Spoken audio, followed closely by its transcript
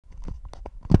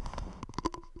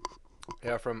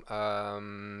Yeah, from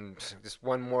just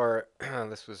one more.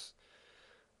 This was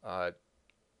uh,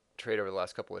 trade over the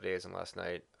last couple of days and last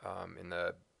night in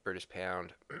the British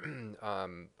pound.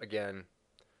 Again,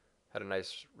 had a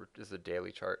nice. This is a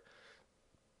daily chart.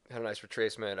 Had a nice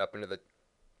retracement up into the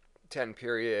 10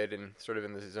 period and sort of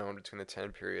in the zone between the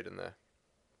 10 period and the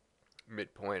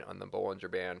midpoint on the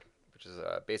Bollinger Band, which is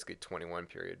basically 21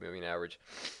 period moving average.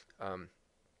 Um,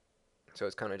 so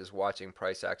it's kind of just watching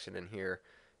price action in here.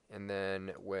 And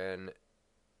then when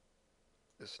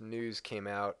this news came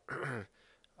out,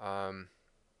 um,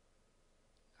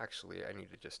 actually, I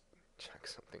need to just check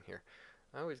something here.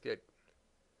 I always get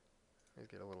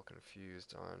a little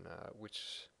confused on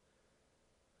which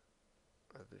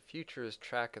of the futures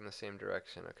track in the same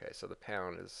direction. Okay, so the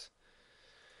pound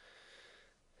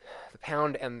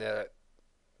and the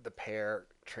pair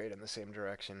trade in the same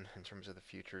direction in terms of the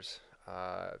futures.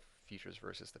 Futures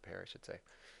versus the pair, I should say.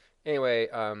 Anyway,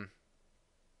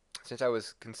 since I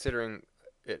was considering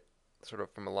it sort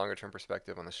of from a longer term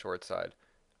perspective on the short side,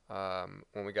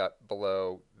 when we got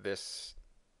below this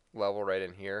level right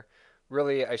in here,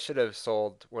 really I should have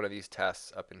sold one of these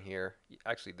tests up in here.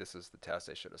 Actually, this is the test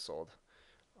I should have sold.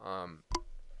 Um,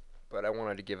 but I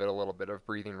wanted to give it a little bit of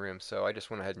breathing room, so I just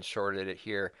went ahead and shorted it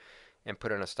here and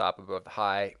put in a stop above the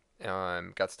high.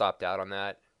 Got stopped out on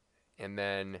that, and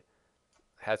then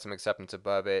had some acceptance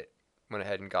above it. Went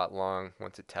ahead and got long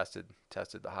once it tested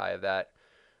the high of that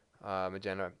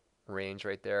magenta range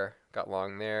right there. Got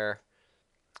long there.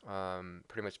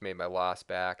 Pretty much made my loss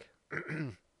back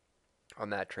on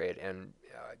that trade. And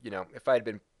if I had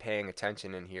been paying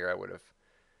attention in here, I would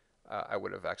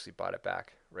have actually bought it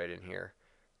back right in here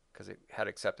because it had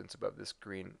acceptance above this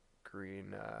green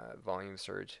volume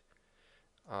surge.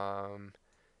 Um,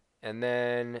 and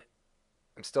then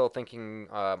I'm still thinking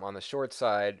on the short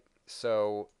side.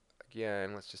 So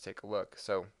again, let's just take a look.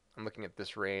 So I'm looking at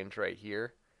this range right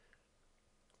here.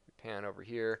 Pan over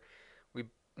here. We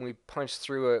we punched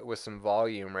through it with some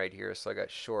volume right here, so I got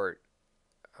short.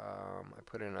 I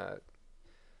put in a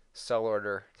sell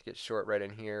order to get short right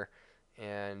in here,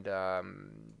 and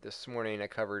this morning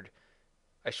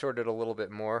I shorted a little bit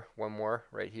more, one more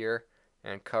right here,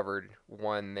 and covered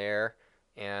one there,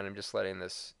 and I'm just letting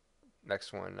this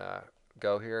next one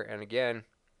go here. And again,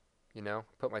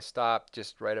 put my stop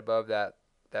just right above that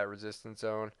resistance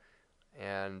zone,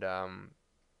 and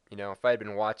if I had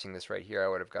been watching this right here, I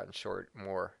would have gotten short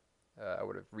more. I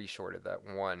would have reshorted that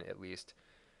one at least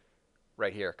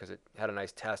right here because it had a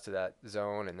nice test of that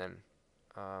zone and then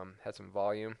had some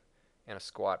volume and a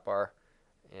squat bar,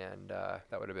 and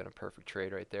that would have been a perfect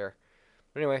trade right there.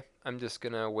 But anyway, I'm just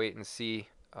gonna wait and see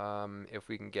if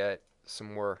we can get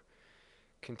some more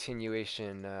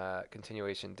continuation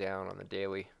down on the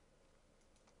daily.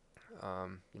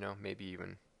 Maybe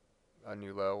even a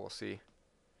new low. We'll see.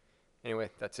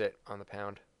 Anyway, that's it on the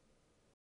pound.